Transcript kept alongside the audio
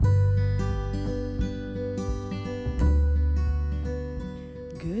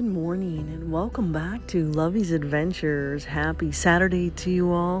welcome back to Lovey's Adventures. Happy Saturday to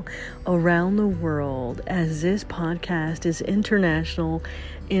you all around the world, as this podcast is international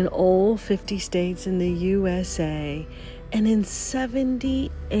in all 50 states in the USA and in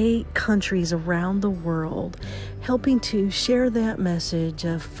 78 countries around the world, helping to share that message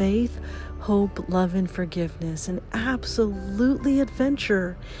of faith, hope, love, and forgiveness, and absolutely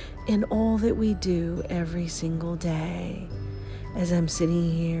adventure in all that we do every single day. As I'm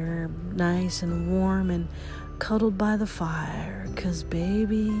sitting here nice and warm and cuddled by the fire, 'cause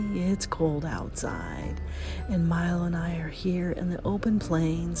baby, it's cold outside. And Milo and I are here in the open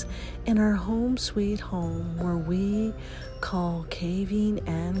plains in our home sweet home, where we call caving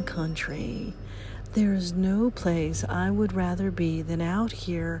and country. There is no place I would rather be than out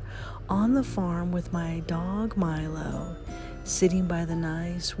here on the farm with my dog Milo, sitting by the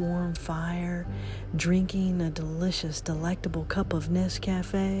nice warm fire, drinking a delicious, delectable cup of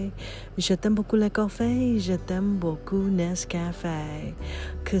Nescafe. Je t'aime beaucoup le café, je t'aime beaucoup Nescafe.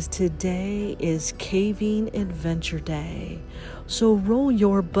 'Cause today is Caving Adventure Day. So roll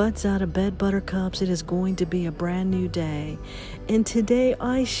your butts out of bed, buttercups. It is going to be a brand new day. And today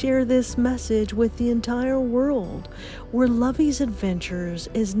I share this message with the entire world, where Lovey's Adventures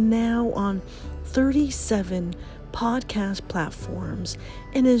is now on 37 podcast platforms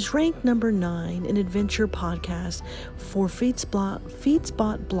and is ranked number 9 in adventure podcast for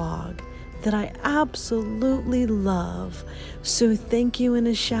Feedspot blog that I absolutely love. So thank you, and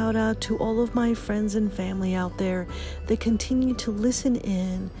a shout out to all of my friends and family out there that continue to listen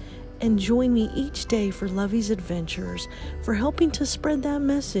in and join me each day for Lovey's Adventures, for helping to spread that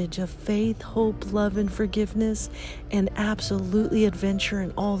message of faith, hope, love, and forgiveness, and absolutely adventure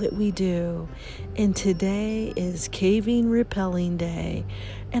in all that we do. And today is Caving Repelling Day,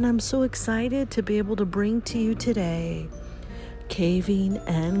 and I'm so excited to be able to bring to you today Caving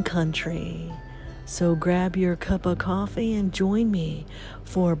and Country. So grab your cup of coffee and join me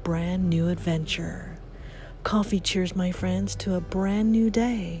for a brand new adventure. Coffee cheers, my friends, to a brand new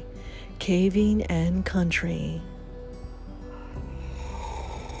day. Caving and Country.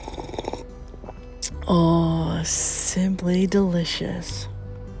 Oh, simply delicious.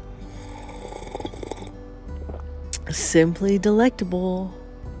 Simply delectable.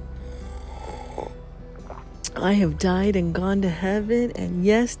 I have died and gone to heaven, and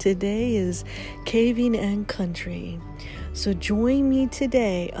yes, today is Caving and Country. So join me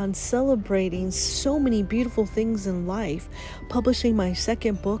today on celebrating so many beautiful things in life, publishing my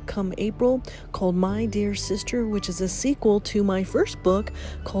second book come April called My Dear Sister, which is a sequel to my first book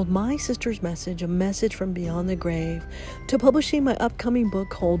called My Sister's Message, a message from beyond the grave, to publishing my upcoming book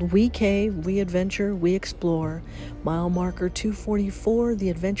called We Cave, We Adventure, We Explore, mile marker 244, The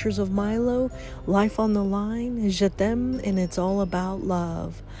Adventures of Milo, Life on the Line, Je t'aime, and it's all about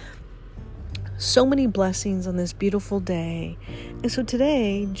love. So many blessings on this beautiful day. And so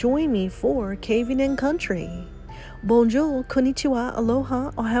today, join me for Caving and Country. Bonjour, konnichiwa, aloha,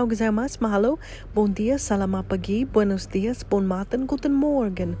 ohayou gozaimasu, mahalo, bon dia, salamat pagi, buenos dias, bon matin, guten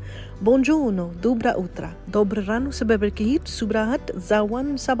morgen, buongiorno, dobra utra, dobre rano, sebeberkahir, subrahat,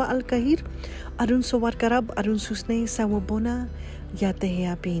 zawan, saba al-kahir, adun sawarkarab, adun susne, sawabona,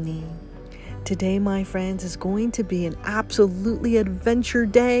 yatehapini. Today, my friends, is going to be an absolutely adventure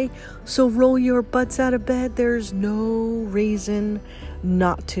day, so roll your butts out of bed. There's no reason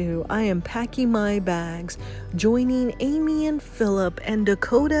not to. I am packing my bags, joining Amy and Philip and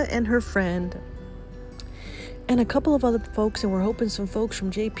Dakota and her friend, and a couple of other folks, and we're hoping some folks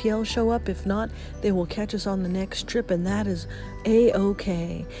from JPL show up. If not, they will catch us on the next trip, and that is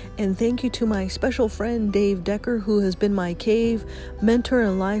A-OK. And thank you to my special friend Dave Decker, who has been my cave mentor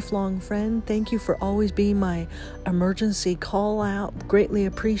and lifelong friend. Thank you for always being my emergency call out. Greatly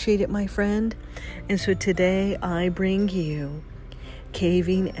appreciate it, my friend. And so today I bring you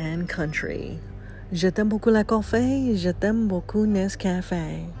Caving and Country. Je t'aime beaucoup le café, je t'aime beaucoup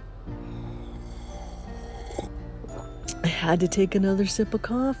Nescafe. I had to take another sip of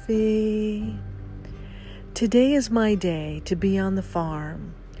coffee. Today is my day to be on the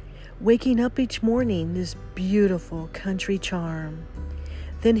farm, waking up each morning this beautiful country charm,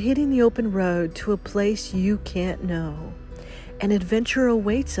 then hitting the open road to a place you can't know. An adventure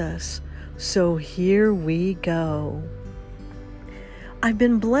awaits us, so here we go. I've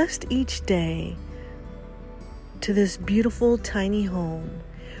been blessed each day to this beautiful tiny home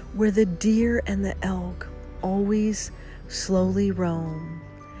where the deer and the elk always slowly roam.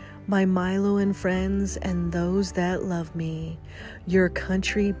 My Milo and friends and those that love me, your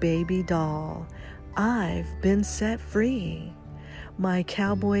country baby doll, I've been set free. my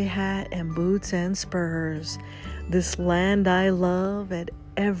cowboy hat and boots and spurs, this land I love at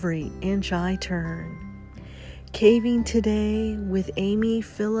every inch I turn. Caving today with Amy,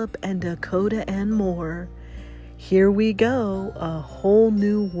 Philip, and Dakota and more. Here we go, a whole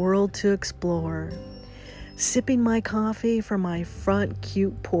new world to explore. Sipping my coffee from my front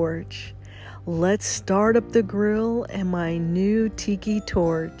cute porch. Let's start up the grill and my new tiki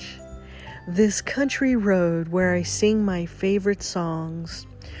torch. This country road where I sing my favorite songs.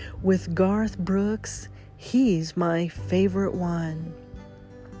 With Garth Brooks, he's my favorite one.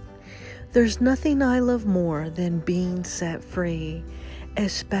 There's nothing I love more than being set free,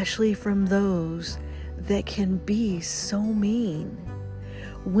 especially from those that can be so mean.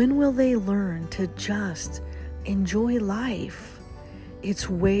 When will they learn to just enjoy life? It's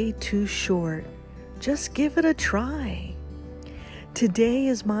way too short. Just give it a try. Today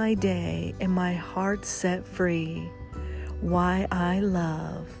is my day and my heart's set free. Why I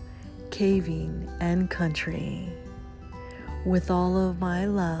love caving and country. With all of my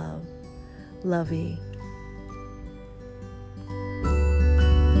love, Lovey.